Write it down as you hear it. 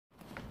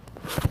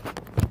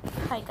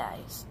Hi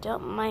guys,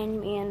 don't mind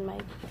me and my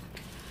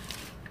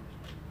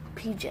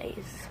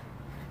PJs.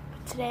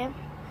 Today I'm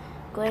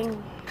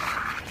going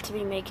to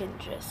be making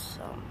just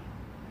some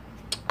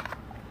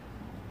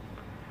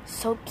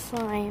soap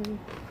slime.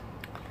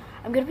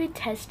 I'm going to be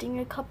testing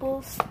a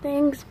couple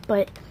things,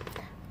 but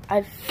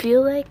I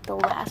feel like the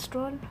last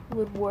one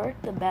would work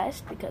the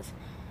best because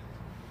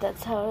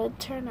that's how it would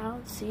turn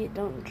out. See, it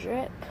don't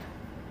drip.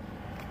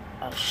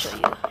 I'll show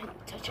you how you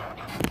touch it.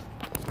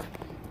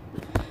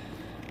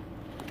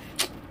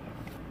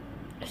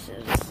 This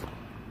is,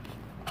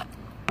 I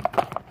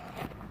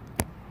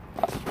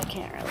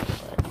can't really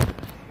put.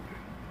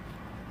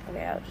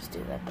 Okay, I'll just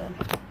do that then.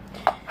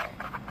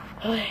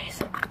 Okay,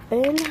 so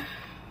then,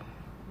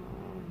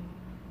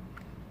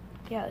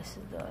 yeah, this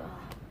is the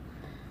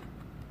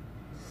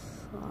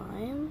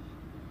slime.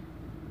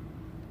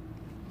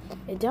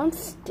 It don't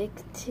stick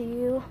to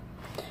you.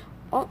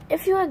 Well,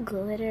 if you add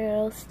glitter,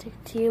 it'll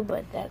stick to you,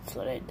 but that's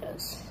what it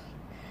does.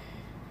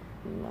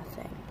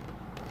 Nothing.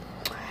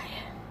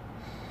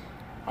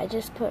 I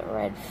just put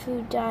red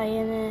food dye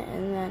in it,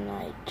 and then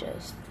I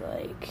just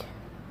like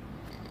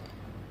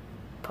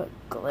put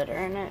glitter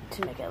in it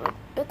to make it look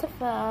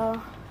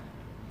beautiful.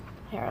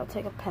 Here, I'll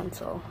take a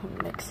pencil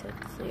and mix it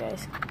so you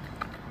guys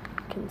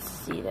can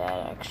see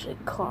that it actually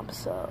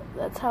clumps up.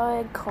 That's how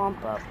I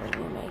clump up when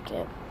you make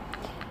it.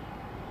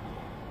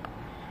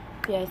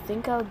 Yeah, I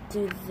think I'll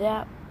do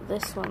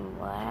this one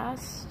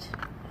last.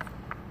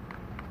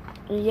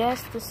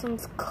 Yes, this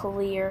one's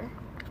clear.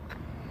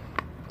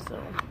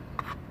 So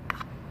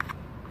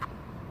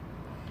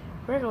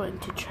we're going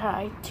to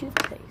try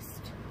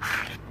toothpaste.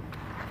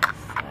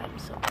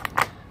 So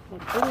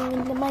I'm going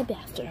into my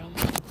bathroom.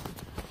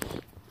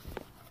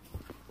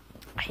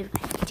 I have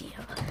an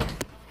idea.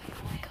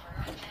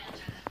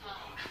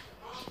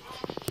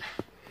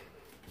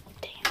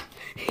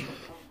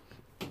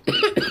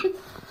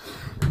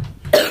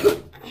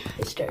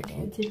 I start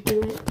dancing to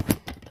it.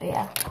 But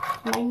yeah,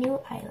 my new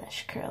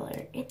eyelash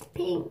curler. It's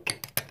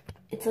pink.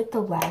 It's like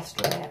the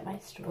last one at my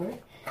store.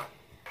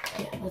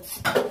 Yeah,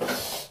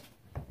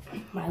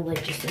 my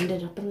lid just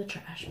ended up in the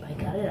trash, but I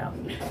got it out.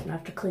 I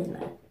have to clean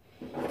that.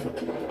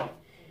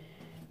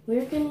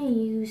 We're gonna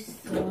use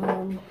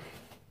some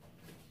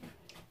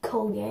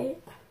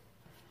Colgate,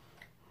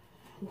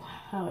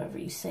 however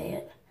you say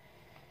it,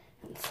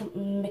 and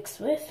something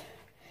mixed with.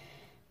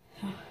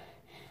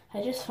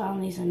 I just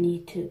found these on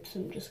YouTube,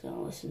 so I'm just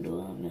gonna listen to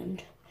them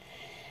and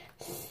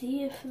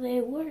see if they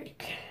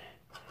work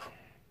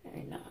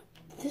or not.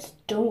 If this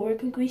don't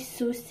work, I'm gonna be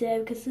so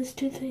sad because this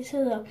toothpaste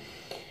has a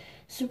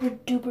super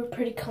duper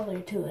pretty color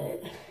to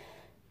it.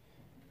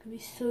 I'm gonna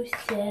be so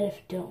sad if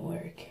it don't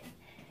work.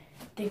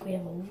 I think we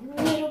have a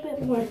little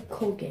bit more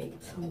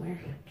Colgate somewhere.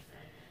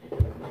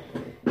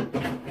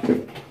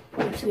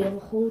 So we have a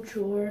whole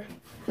drawer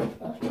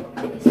of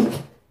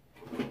toothpaste.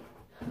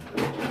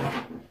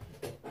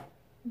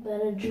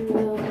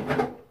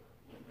 Benadryl,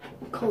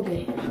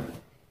 Colgate.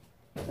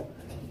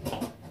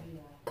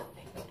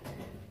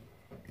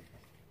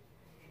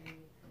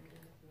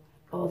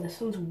 Oh,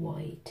 this one's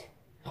white.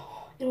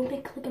 It'll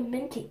make like a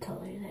minty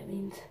color. That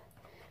means,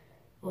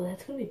 well,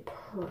 that's gonna be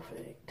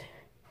perfect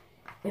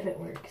if it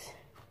works.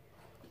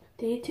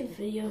 The YouTube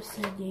video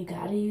said you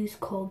gotta use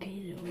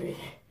Colgate or it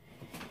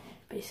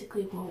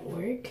basically won't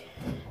work.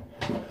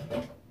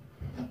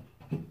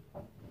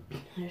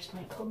 There's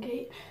my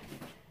Colgate.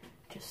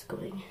 Just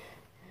going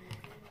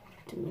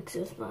to mix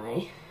with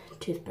my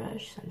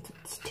toothbrush since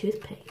it's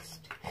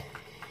toothpaste.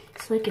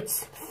 It's like it's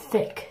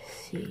thick.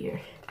 See,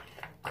 you're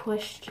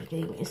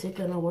questioning, is it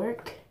gonna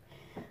work?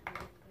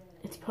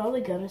 It's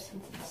probably gonna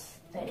since it's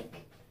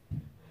thick.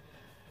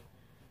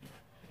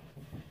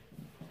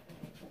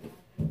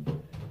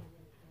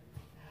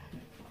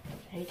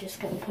 I'm just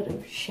gonna put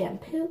in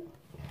shampoo.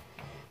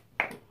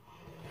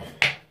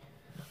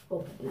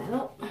 Open that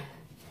up.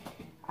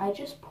 I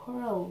just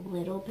pour a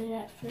little bit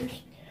at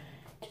first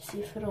to see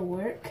if it'll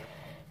work.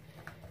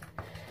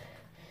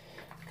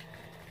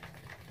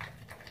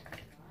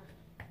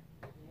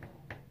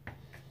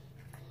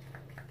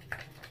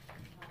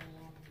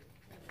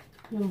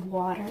 And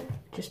water,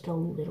 just a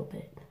little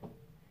bit.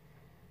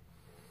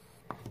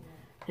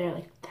 There,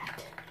 like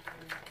that.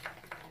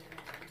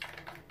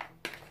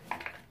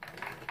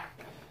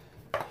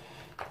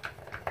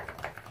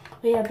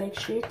 But yeah, make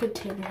sure your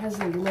container has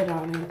a lid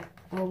on it.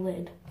 A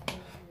lid.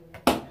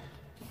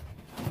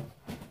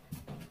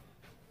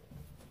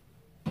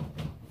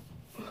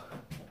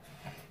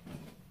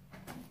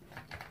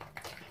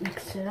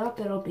 Mix it up,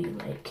 it'll be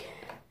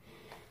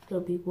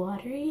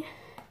watery.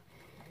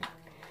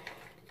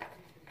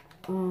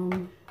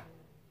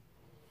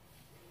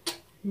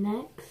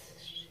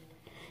 Next,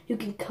 you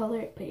can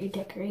color it, put your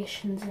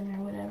decorations in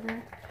or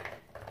whatever.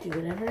 Do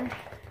whatever.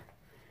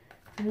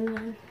 And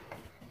then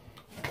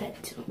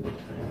that too.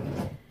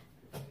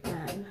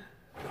 And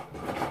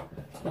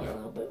a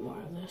little bit more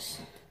of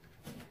this.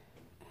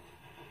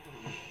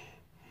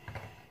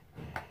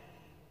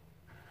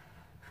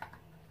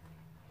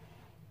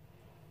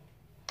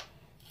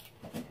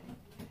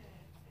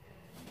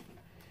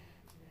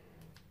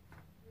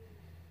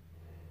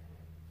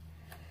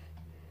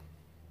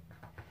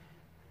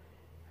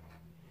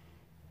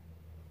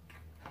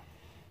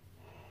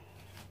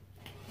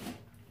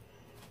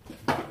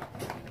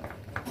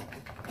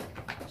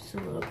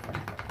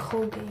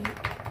 Colgate.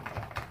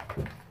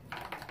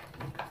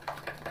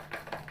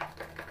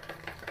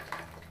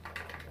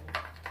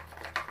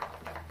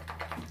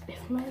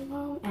 If my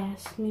mom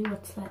asks me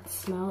what's that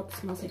smell, it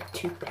smells like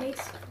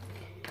toothpaste.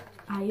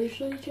 I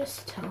usually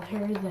just tell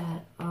her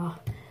that I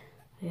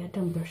got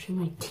done brushing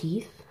my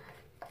teeth.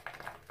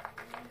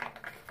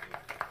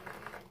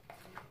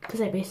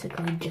 Because I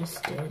basically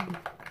just did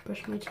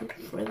brush my teeth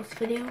for this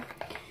video.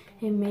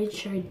 And made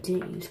sure I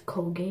didn't use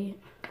Colgate.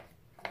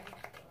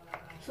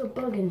 There's a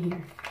bug in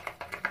here.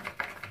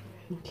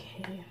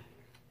 Okay.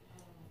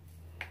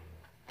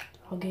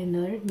 I'll get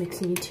another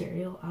mixing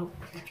material out.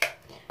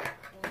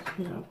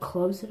 I'm gonna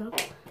close it up.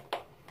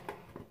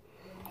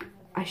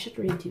 I should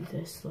redo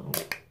this though.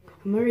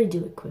 I'm gonna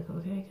redo it quick,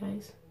 okay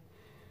guys?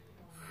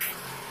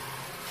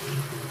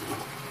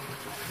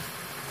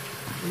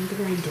 I'm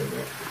gonna redo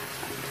it.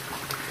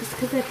 Just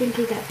because I think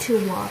it got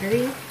too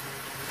watery.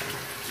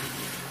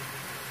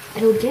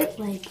 It'll get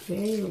like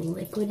very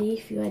liquidy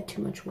if you add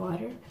too much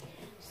water.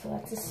 So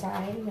that's a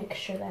sign. Make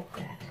sure that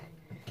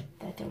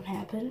don't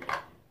happen.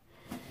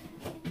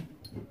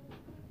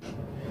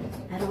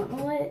 I don't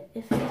know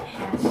if it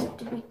has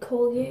to be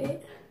Colgate.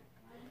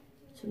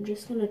 So I'm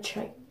just gonna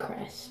try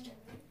Crest.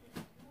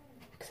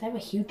 Because I have a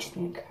huge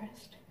thin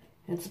Crest.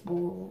 It's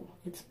blue.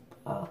 It's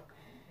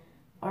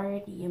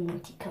already a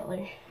minty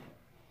color.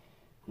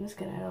 I'm just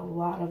gonna add a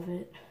lot of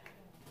it.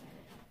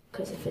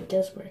 Because if it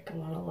does work, I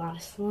want a lot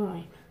of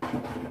slime.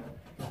 I'm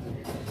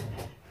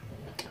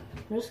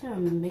just gonna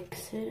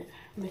mix it.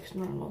 Mix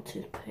normal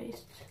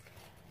toothpaste.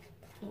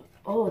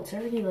 Oh, it's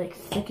already like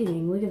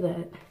thickening. Look at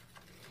that.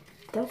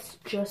 That's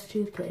just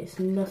toothpaste,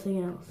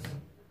 nothing else.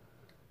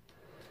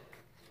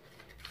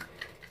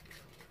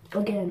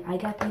 Again, I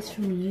got these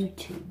from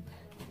YouTube.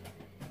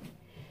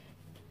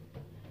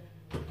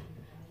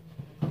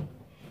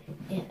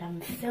 And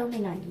I'm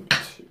filming on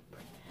YouTube.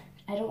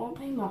 I don't want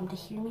my mom to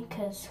hear me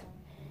because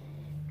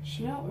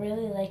she don't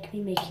really like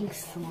me making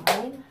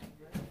slime.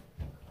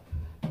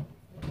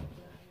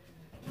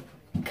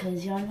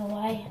 Because y'all know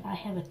why? I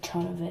have a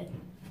ton of it.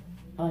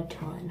 A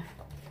ton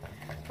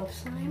of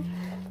slime.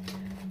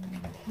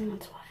 And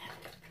that's why.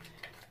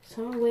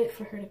 So I'm gonna wait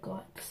for her to go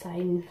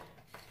outside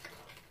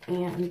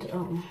and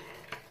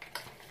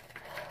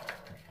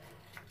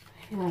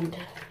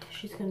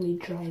she's gonna be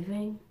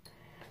driving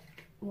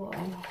while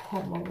I'm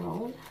home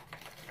alone.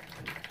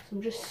 So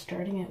I'm just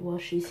starting it while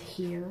she's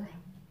here.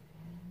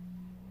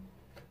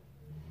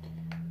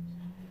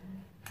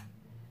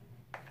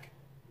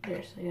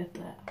 There, so I got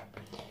that.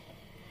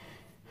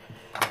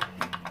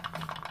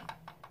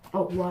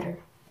 Oh, water.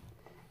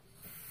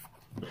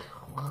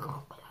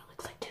 Oh, that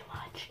looks like too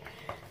much.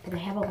 But I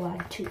have a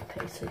lot of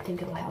toothpaste, so I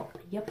think it'll help.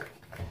 Yep,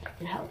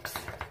 it helps.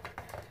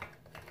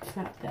 It's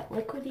not that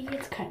liquidy,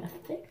 it's kind of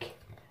thick.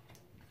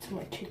 Some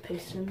more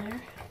toothpaste in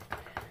there.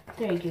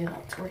 There you go,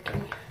 that's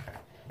working.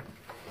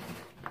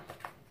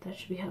 That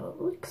should be how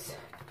it looks.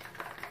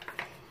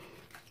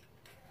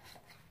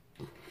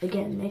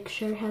 Again, make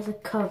sure it has a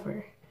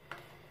cover.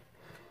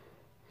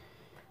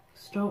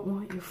 Just don't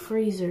want your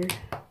freezer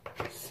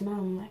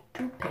smelling like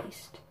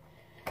toothpaste.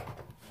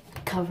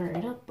 Cover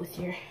it up with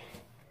your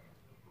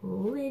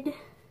lid.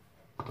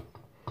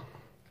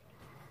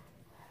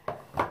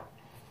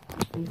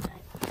 And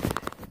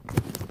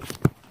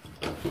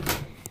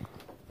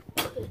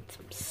put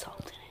some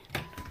salt in it.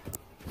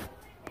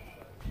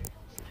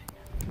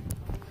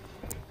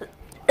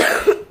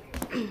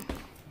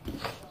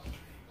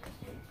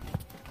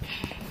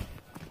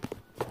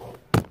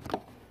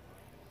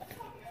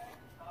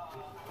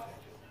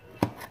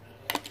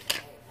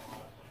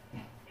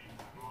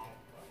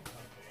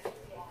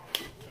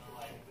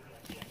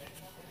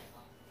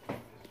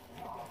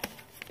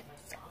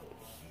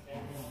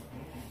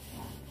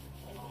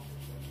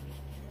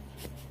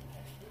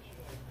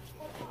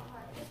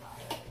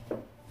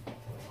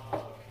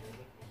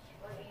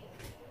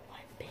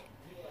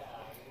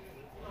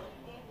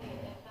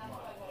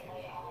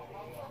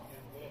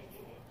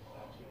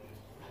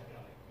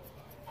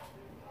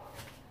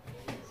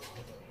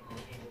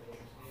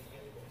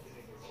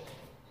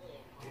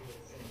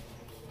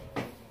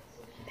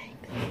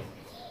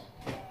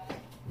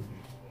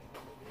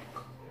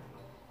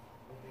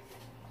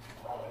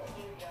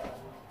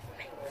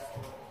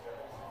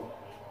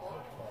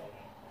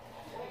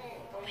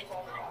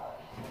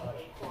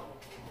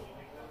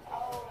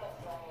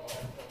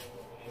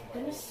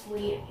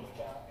 Sweet.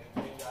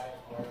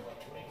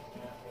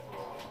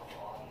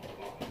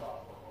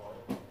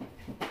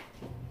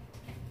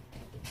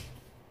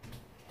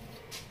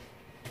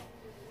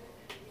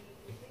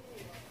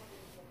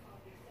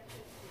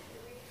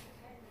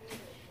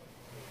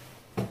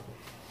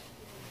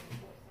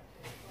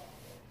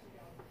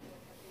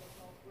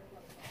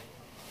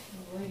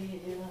 What are you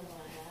doing, Lana?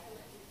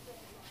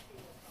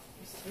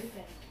 You're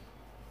sleeping.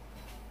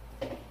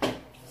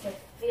 It's like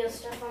feel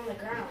stuff on the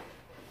ground.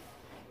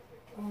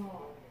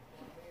 Oh,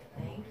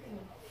 thank you.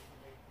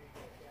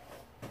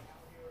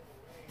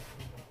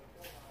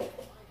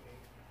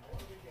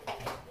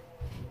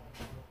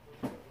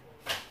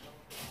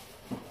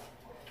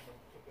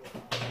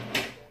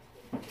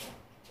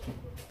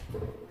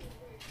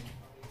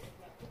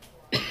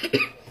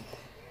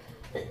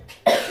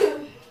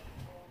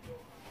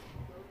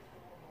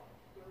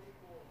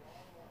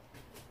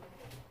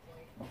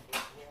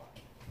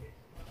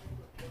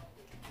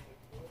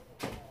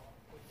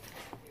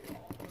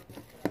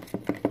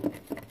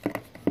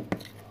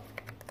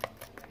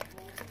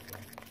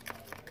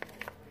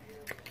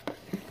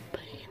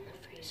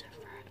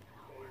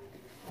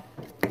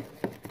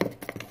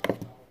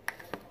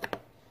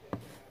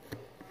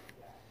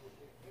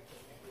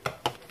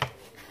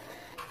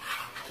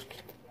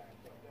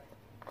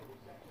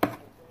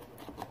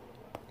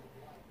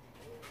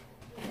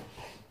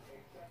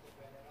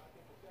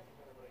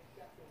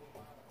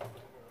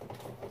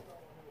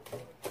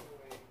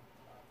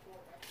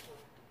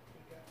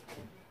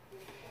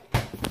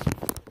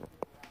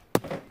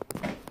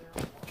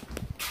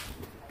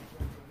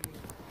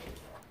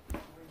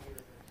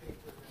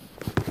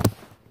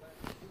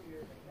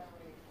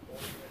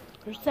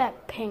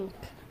 that pink?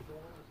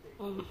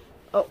 Oh,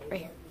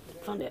 right here.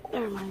 Found it.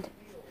 Never mind.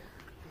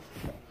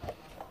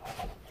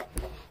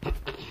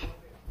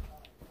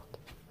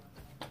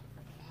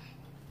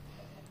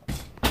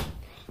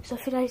 So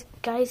if you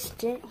guys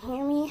didn't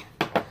hear me,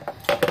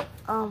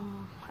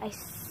 I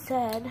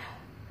said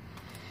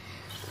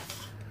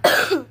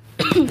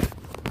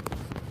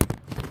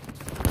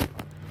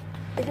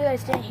if you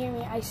guys didn't hear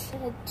me, I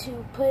said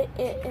to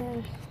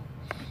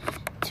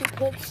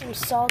put some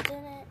salt in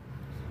it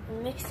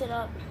and mix it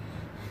up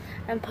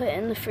and put it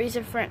in the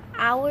freezer for an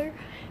hour.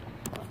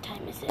 What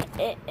time is it?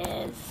 It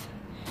is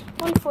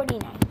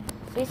 1:49.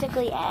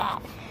 Basically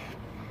at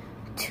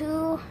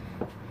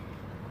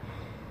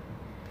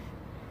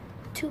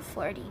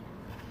 2:40.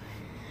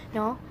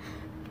 No.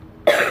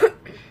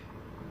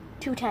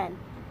 2:10.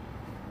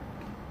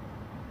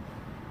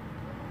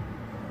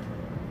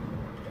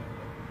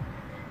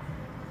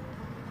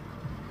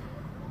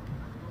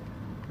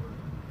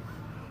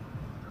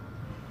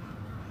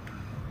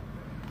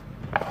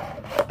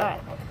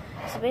 Alright,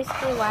 so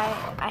basically why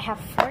I have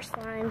 4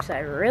 slimes I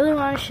really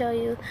want to show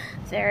you.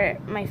 They're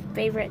my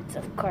favorites,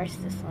 of course,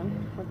 this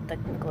one with the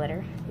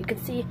glitter. You can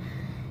see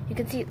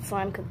it's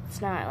slime because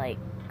it's not like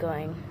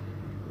going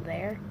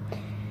there.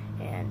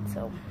 And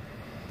so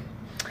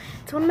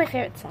it's one of my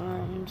favorite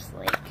slimes.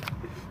 Like,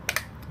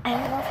 I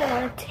don't know if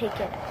I want to take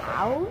it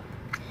out.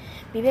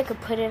 Maybe I could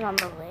put it on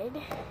the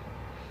lid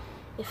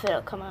if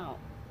it'll come out.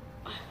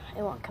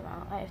 It won't come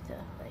out. I have to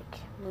like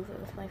move it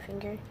with my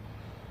finger.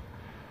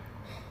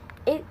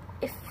 It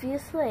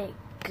feels like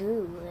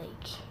goo,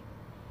 like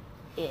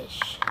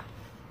ish.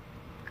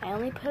 I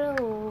only put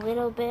a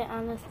little bit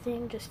on the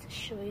thing just to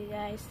show you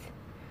guys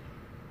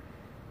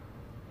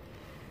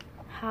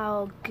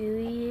how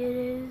gooey it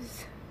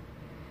is.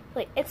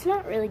 Like, it's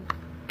not really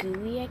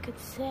gooey, I could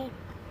say.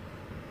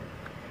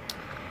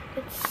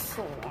 It's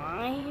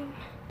slime.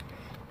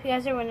 If you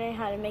guys are wondering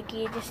how to make it,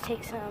 you just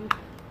take some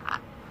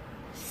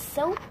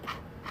soap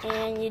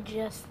and you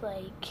just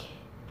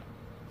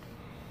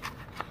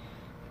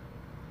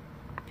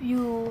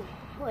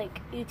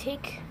you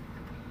take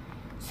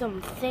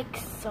some thick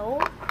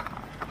soap,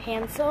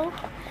 hand soap,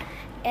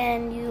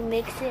 and you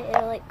mix it.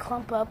 It'll like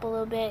clump up a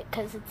little bit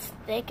because it's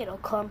thick. It'll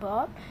clump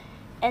up,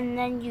 and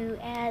then you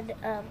add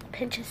a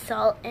pinch of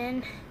salt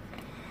in.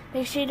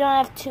 Make sure you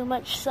don't have too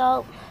much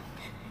salt.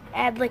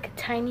 Add like a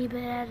tiny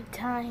bit at a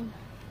time.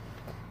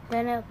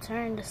 Then it'll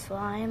turn to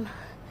slime.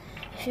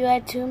 If you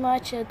add too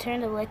much, it'll turn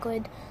to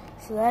liquid.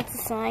 So that's a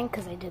sign,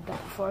 because I did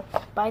that before.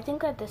 But I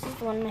think that this is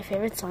one of my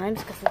favorite slimes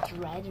because it's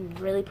red and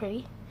really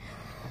pretty.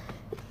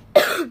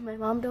 My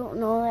mom don't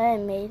know that I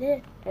made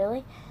it,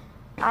 really.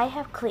 I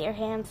have clear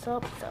hand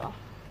soap, so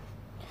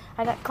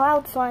I got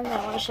cloud slime that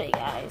I want to show you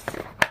guys.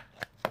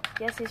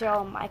 Yes, these are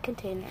all my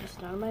containers,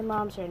 none of my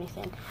mom's or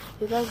anything.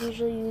 You guys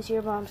usually use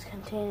your mom's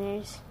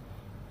containers.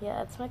 Yeah,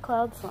 that's my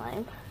cloud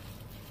slime.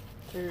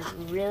 They're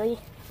really,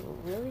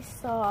 really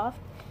soft.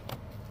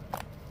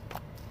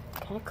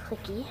 Kind of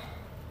clicky.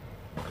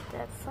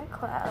 That's my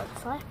cloud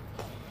slime.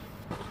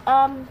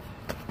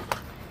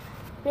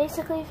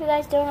 Basically, if you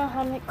guys don't know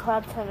how to make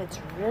cloud slime, it's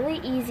really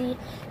easy.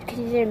 You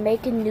can either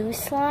make a new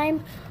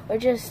slime or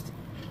just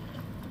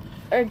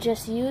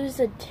use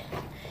a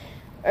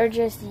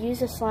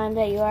slime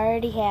that you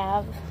already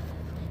have.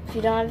 If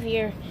you don't have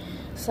your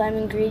slime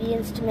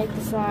ingredients to make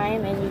the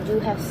slime, and you do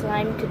have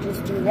slime, you could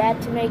just do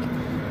that to make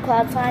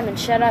cloud slime. And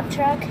shut up,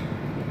 truck.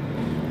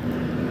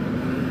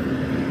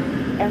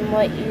 And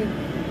what you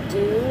do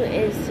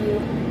is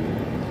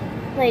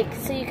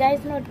so you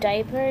guys know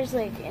diapers,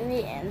 like in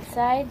the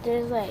inside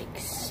there's like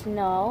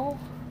snow,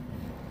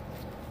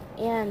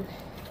 and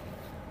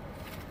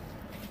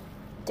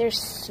there's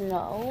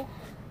snow.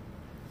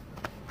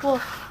 Well,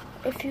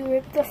 if you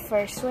rip the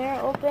first layer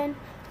open,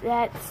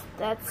 that's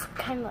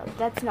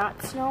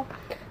not snow.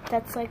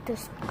 That's like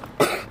this.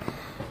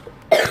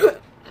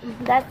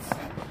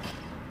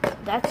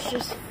 that's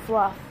just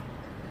fluff.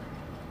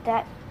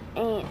 That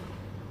ain't.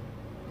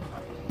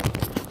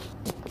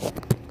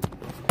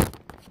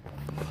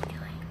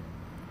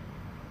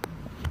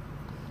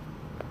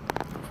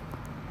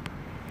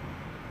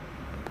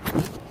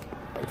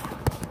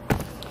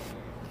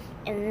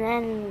 And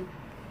then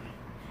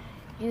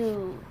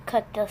you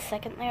cut the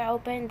second layer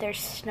open. There's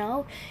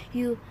snow.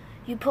 You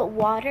put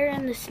water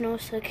in the snow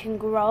so it can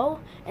grow,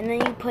 and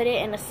then you put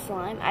it in a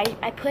slime.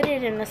 I put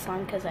it in a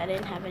slime because I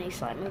didn't have any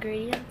slime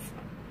ingredients.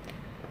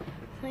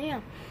 So yeah.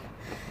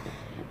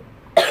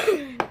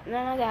 And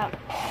then I got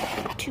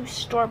 2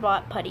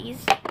 store-bought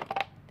putties.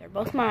 They're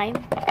both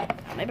mine.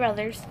 My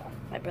brother's.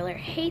 My brother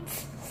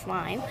hates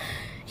slime.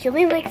 He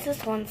only likes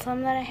this one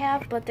slime that I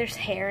have, but there's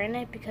hair in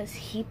it because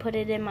he put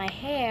it in my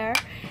hair.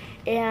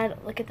 And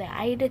look at that.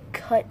 I had to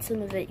cut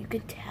some of it. You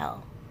could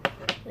tell.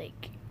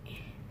 Like,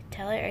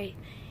 tell it right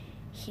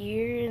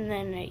here, and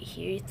then right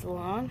here it's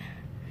long.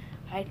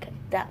 I cut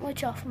that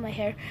much off of my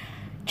hair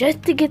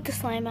just to get the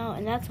slime out,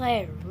 and that's why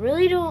I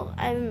really don't.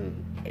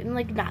 I'm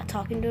like not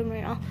talking to him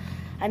right now.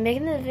 I'm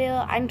making the video.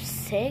 I'm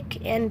sick,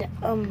 and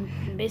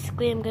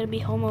basically I'm gonna be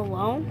home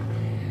alone.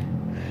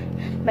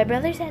 my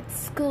brother's at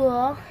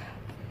school.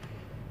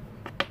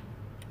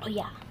 Oh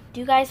yeah,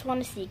 do you guys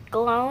want to see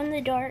glow in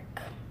the dark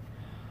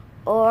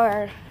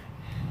or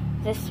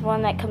this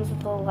one that comes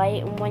with the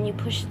light, and when you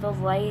push the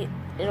light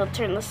it'll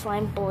turn the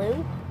slime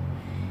blue?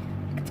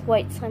 It's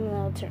white slime and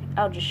it'll turn.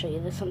 I'll just show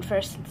you this one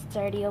first since it's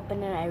already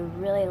open, and I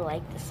really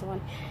like this one.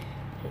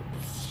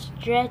 It's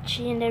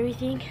stretchy and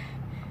everything.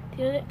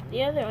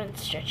 The other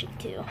one's stretchy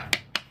too.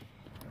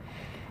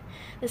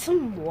 This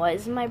one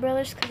was my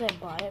brother's because I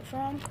bought it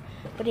from,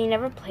 but he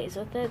never plays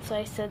with it, so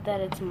I said that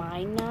it's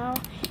mine now.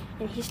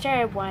 And he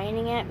started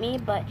whining at me,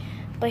 but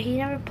he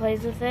never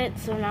plays with it,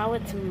 so now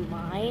it's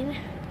mine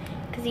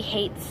because he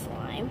hates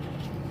slime.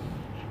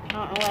 I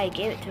don't know why I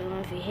gave it to him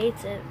if he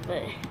hates it,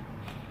 but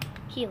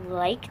he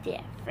liked it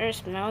at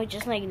first, but now he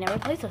just like never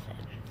plays with it.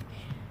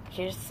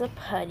 Here's the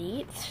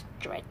putty. It's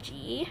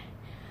stretchy,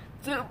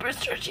 super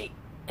stretchy.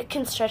 It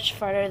can stretch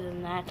farther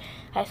than that.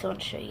 I just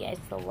want to show you guys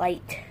the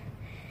light.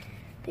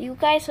 You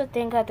guys would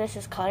think that this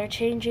is color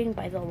changing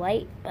by the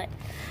light, but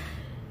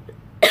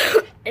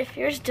if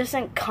yours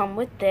doesn't come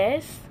with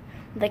this,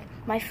 like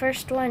my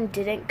first one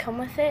didn't come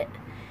with it,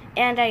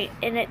 and it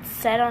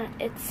said on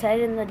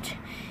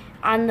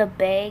the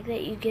bag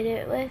that you get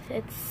it with,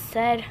 it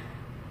said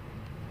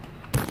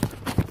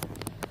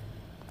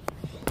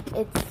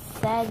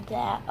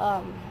that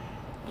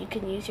you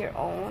can use your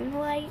own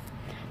light,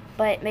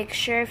 but make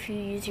sure if you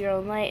use your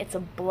own light, it's a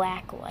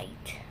black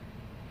light.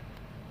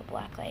 A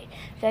black light.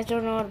 If you guys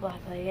don't know what a black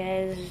light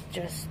is, it's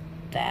just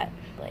that,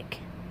 like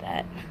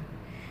that.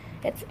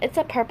 It's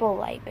a purple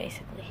light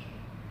basically.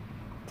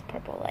 It's a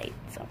purple light,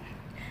 so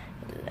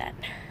we'll do that.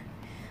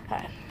 So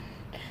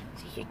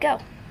here you go.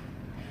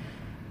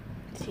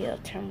 See, it'll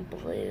turn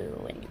blue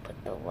when you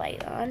put the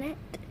light on it.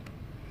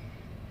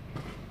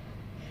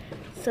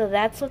 So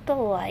that's with the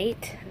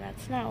light, and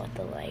that's not with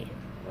the light.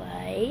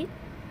 Light,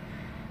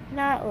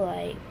 not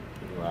light,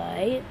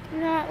 light,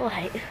 not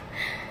light.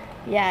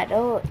 Yeah,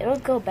 it'll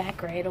go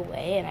back right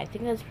away, and I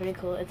think that's pretty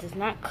cool. It does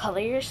not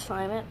color your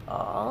slime at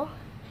all.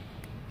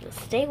 You'll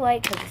stay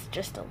white because it's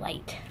just a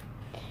light.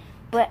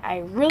 But I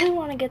really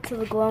want to get to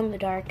the glow in the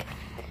dark.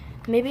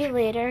 Maybe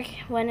later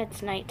when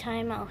it's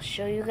nighttime, I'll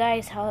show you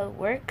guys how it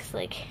works.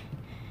 Like,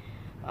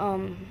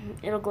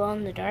 it'll glow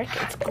in the dark.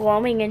 It's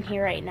glowing in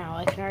here right now.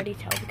 I can already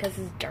tell because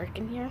it's dark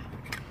in here.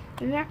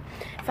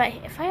 If I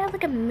had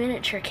like a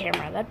miniature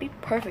camera, that'd be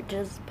perfect.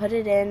 Just put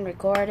it in,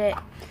 record it,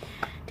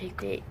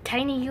 take the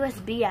tiny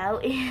USB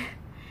out, and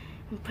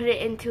put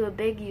it into a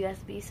big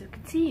USB so you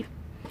can see.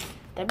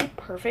 That'd be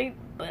perfect,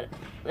 but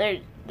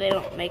they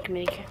don't make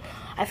mini cameras.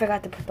 I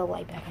forgot to put the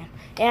light back in.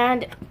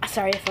 And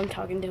sorry if I'm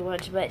talking too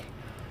much, but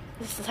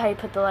this is how you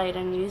put the light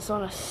in. You just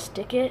want to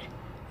stick it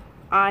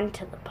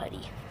onto the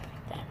putty.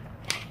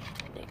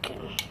 Like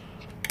that.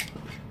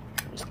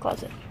 Just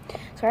close it.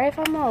 Sorry if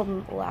I'm a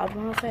loud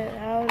mouth,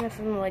 if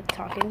I'm like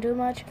talking too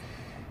much,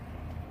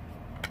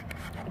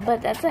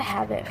 but that's a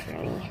habit for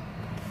me.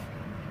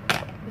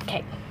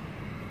 Okay,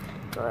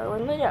 glow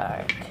in the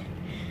dark.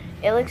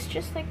 It looks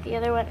just like the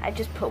other one. I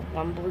just put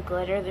one blue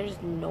glitter. There's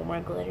no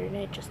more glitter in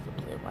it, just the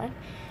blue one.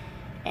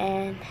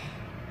 And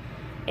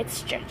it's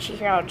stretchy.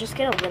 Here, I'll just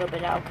get a little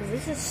bit out because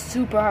this is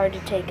super hard to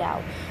take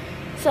out.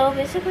 So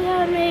basically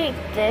how to make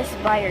this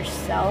by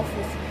yourself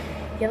is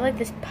you have like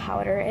this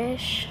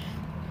powder-ish.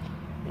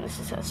 This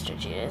is how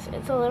stretchy it is.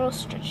 It's a little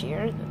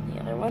stretchier than the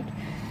other one.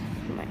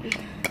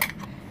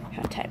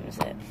 How time is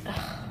it?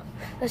 Ugh.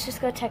 Let's just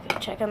go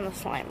check on the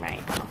slime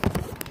right now.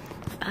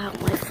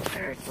 My foot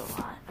hurts a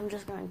lot. I'm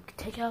just going to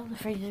take out the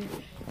freezer and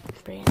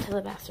bring it to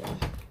the bathroom.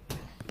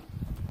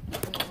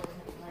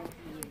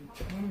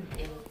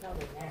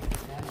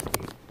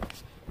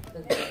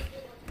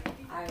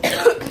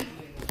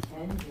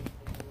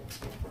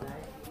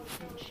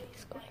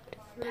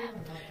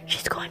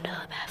 She's going to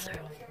the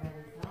bathroom.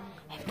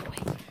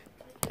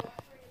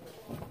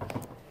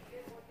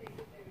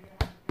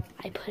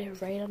 I put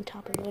it right on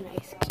top of an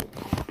ice cube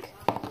pack.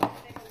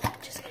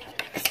 Just gonna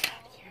mix it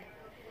out here.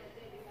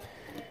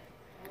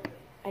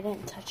 I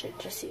didn't touch it,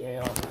 just so you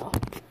all know.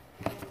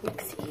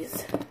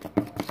 Mixies.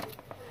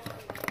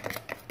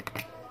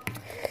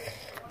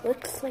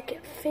 Looks like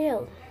it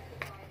failed.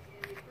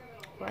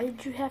 Why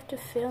did you have to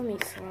fail me,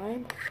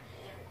 slime?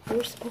 You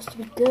were supposed to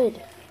be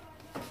good.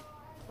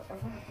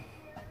 Whatever.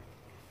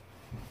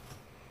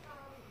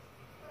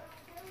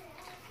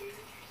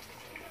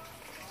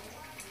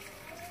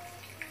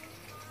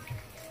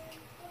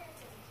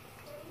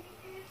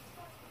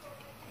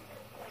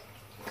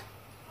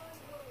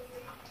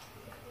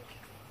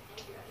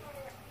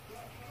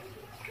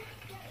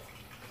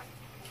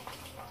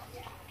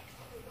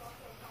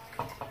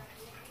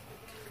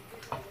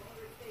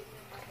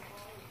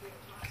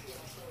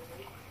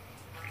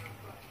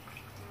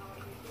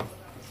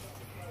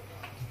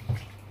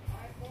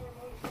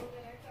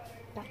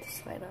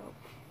 Slide out.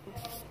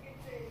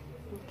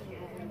 I'm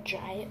gonna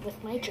dry it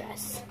with my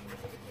dress.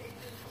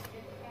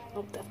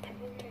 Oh, that's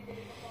perfect.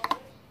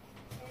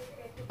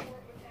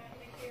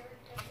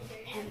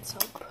 Hand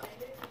soap.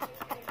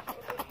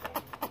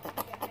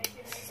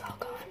 This is all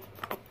gone.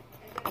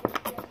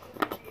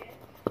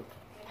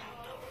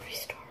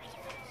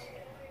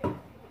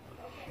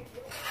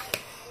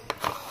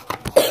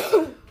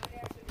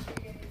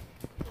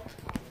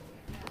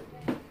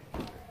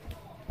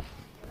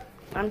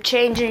 I'm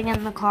changing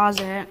in the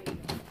closet.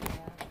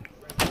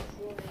 No,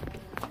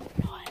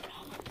 I'm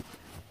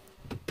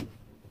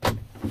not.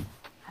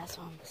 I just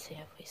wanted to see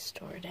if we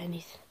stored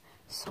any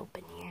soap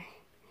in here.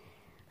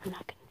 I'm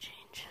not gonna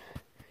change.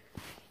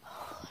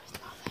 Oh, there's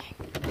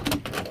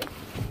nothing.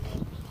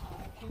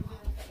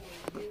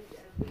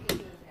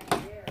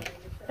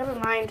 Never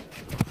mind.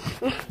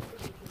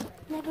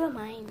 Never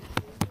mind.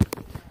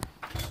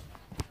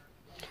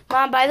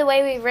 Mom, by the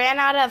way, we ran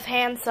out of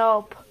hand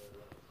soap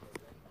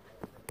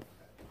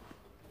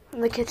in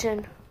the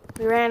kitchen.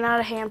 We ran out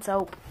of hand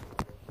soap.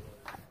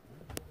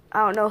 I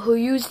don't know who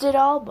used it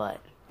all, but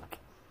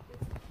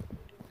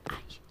I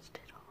used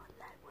it all, and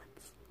that was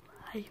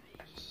slimy.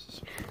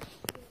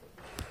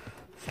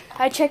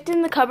 I checked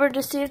in the cupboard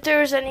to see if there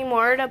was any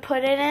more to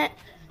put in it.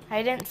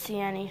 I didn't see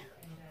any.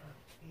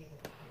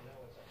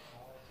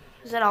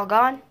 Is it all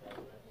gone?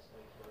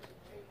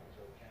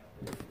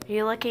 Are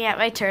you looking at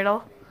my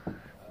turtle?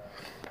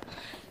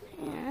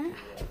 Yeah.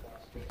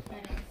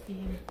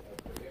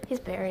 He's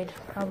buried,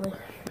 probably.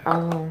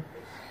 Oh.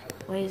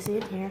 Why is he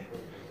in here?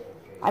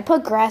 I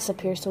put grass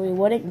up here so he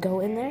wouldn't go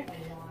in there.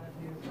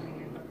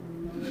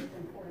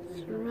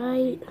 That's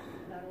right.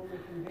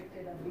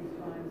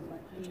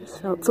 I just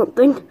felt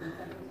something.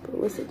 What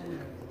was it?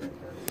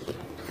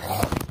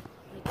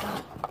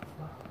 I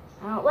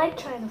don't like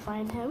trying to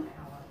find him.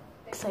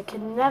 Because I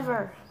can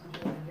never.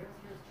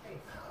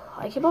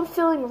 I keep on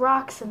feeling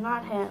rocks and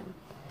not him.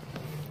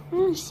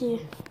 Let me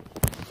see.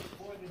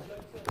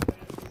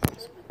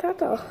 Where's my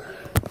turtle?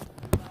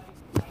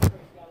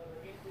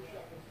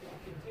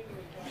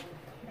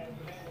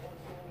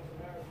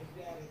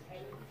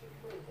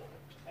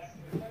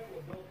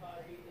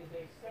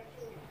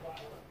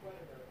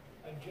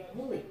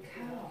 Holy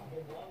cow.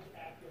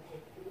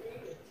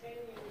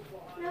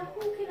 Now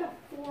who can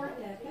afford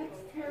that? That's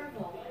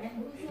terrible. And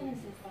who's in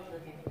assisted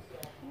living?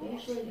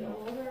 Usually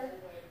older,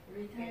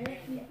 retired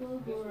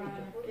people who are on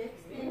a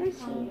fixed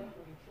income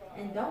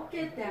and don't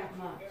get that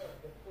much.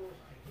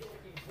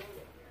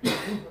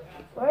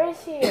 Where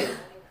is he?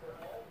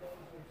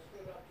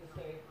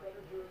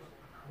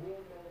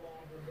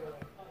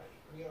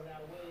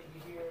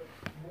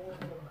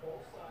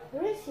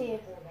 Where is he?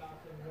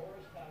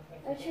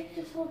 I checked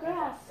his whole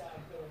grass.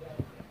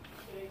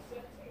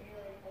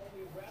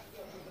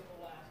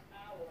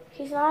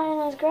 He's not in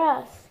his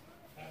grass.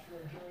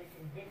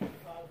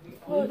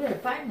 Well, you better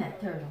find that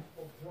turtle.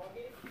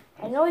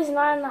 I know he's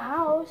not in the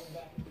house.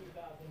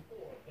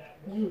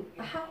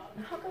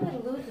 How can I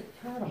lose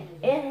a turtle?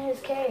 In his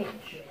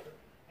cage.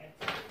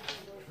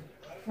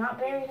 Not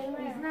buried in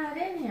there. He's not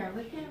in here.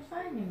 We can't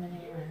find him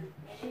anywhere.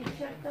 She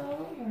checked all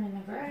over in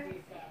the grass.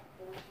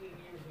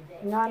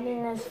 Not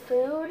in his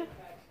food.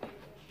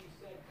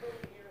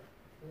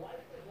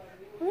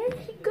 Where did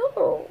he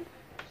go?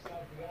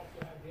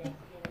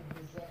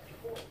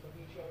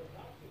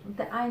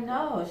 I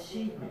know.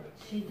 She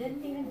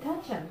didn't even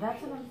touch him.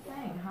 That's what I'm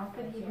saying. How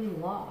could he be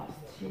lost?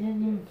 She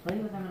didn't even play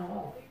with him at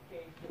all.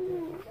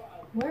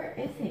 Where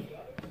is he?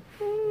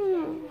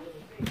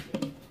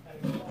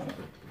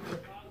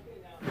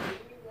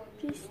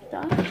 He's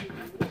stuck.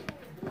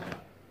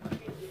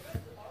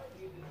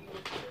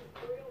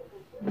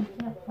 We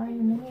can't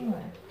find him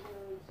anywhere.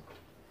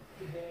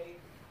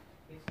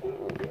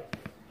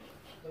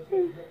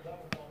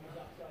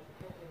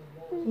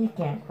 He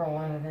can't crawl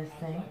out of this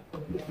thing.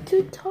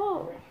 Too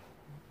tall.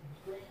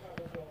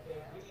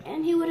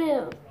 And he would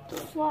have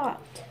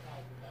flopped.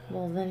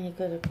 Well, then he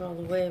could have crawled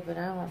away, but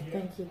I don't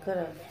think he could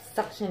have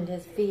suctioned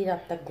his feet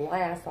up the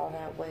glass all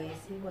that way.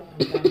 He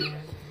wouldn't have done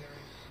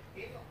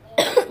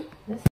that.